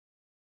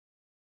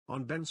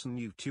On Benson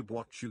YouTube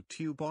watch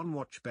YouTube on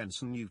watch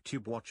Benson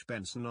YouTube watch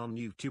Benson on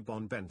YouTube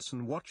on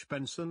Benson watch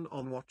Benson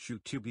on watch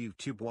YouTube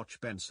YouTube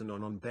watch Benson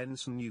on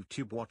Benson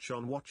YouTube watch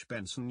on watch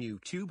Benson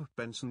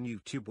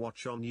YouTube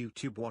watch on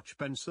YouTube watch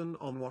Benson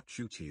on watch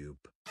YouTube.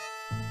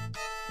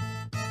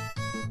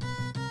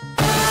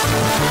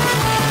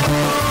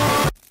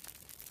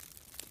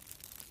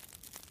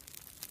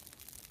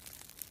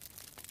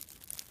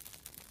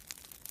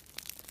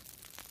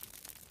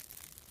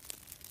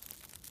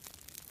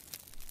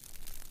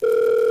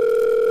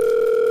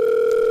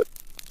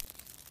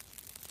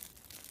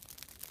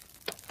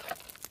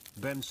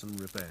 Benson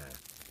Repair.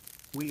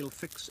 We'll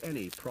fix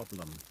any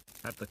problem,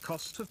 at the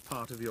cost of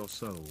part of your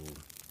soul.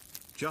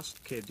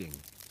 Just kidding.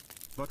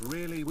 But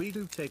really we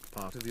do take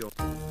part of your...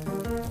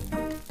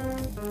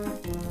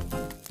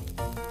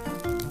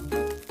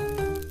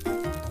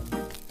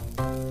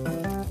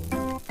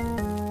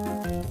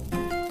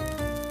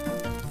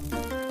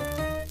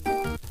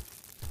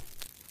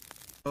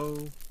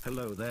 Oh,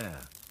 hello there.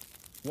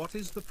 What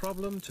is the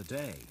problem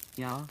today?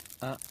 Yeah,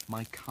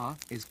 my car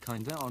is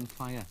kinda on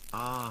fire.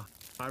 Ah,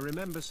 I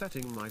remember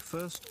setting my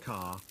first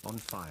car on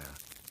fire.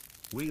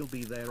 We'll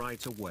be there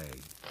right away.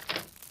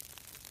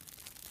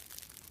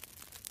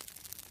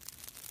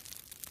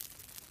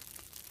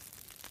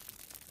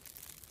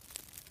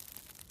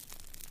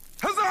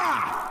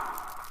 Huzzah!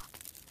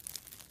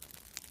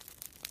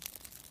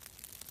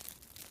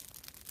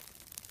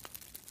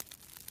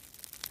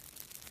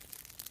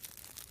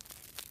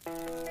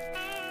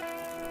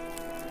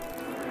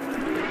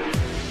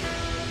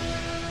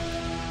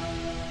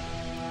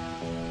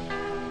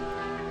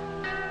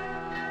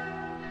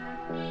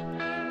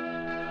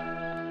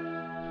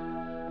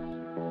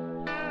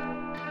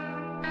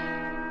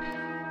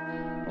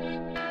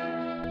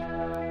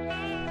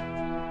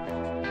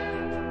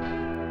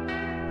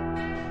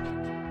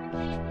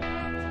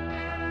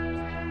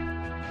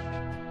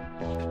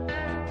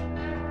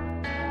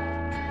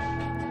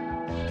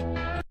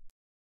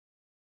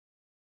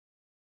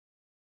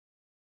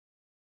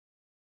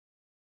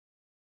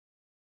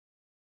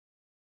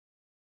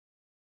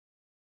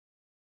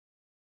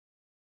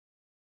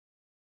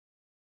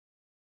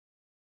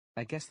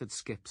 I guess that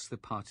skips the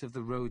part of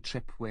the road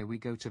trip where we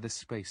go to the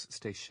space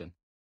station.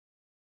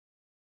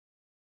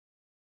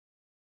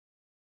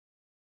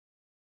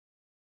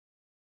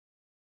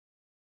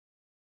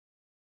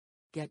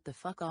 Get the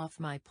fuck off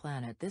my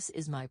planet. This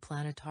is my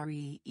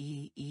planetary.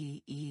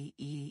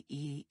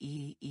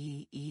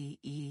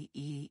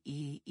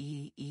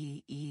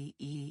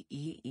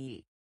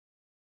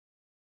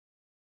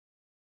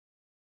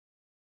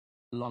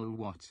 Lol,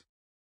 what?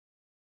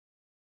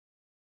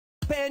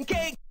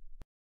 Pancake!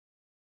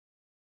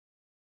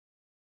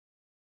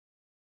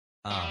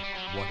 Ah,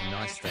 what a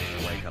nice day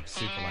to wake up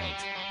super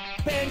late.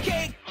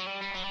 Pancake!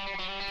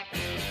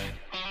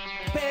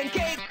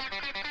 Pancake!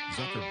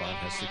 Zuckerberg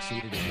has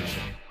succeeded in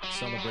mission.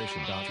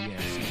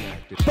 Celebration.exe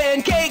active.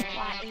 Pancake!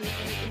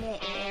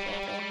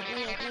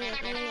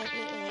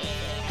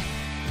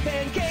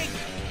 Pancake!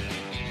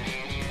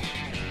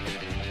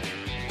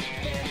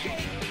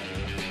 Pancake!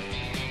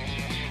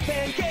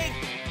 Pancake!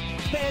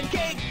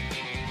 Pancake!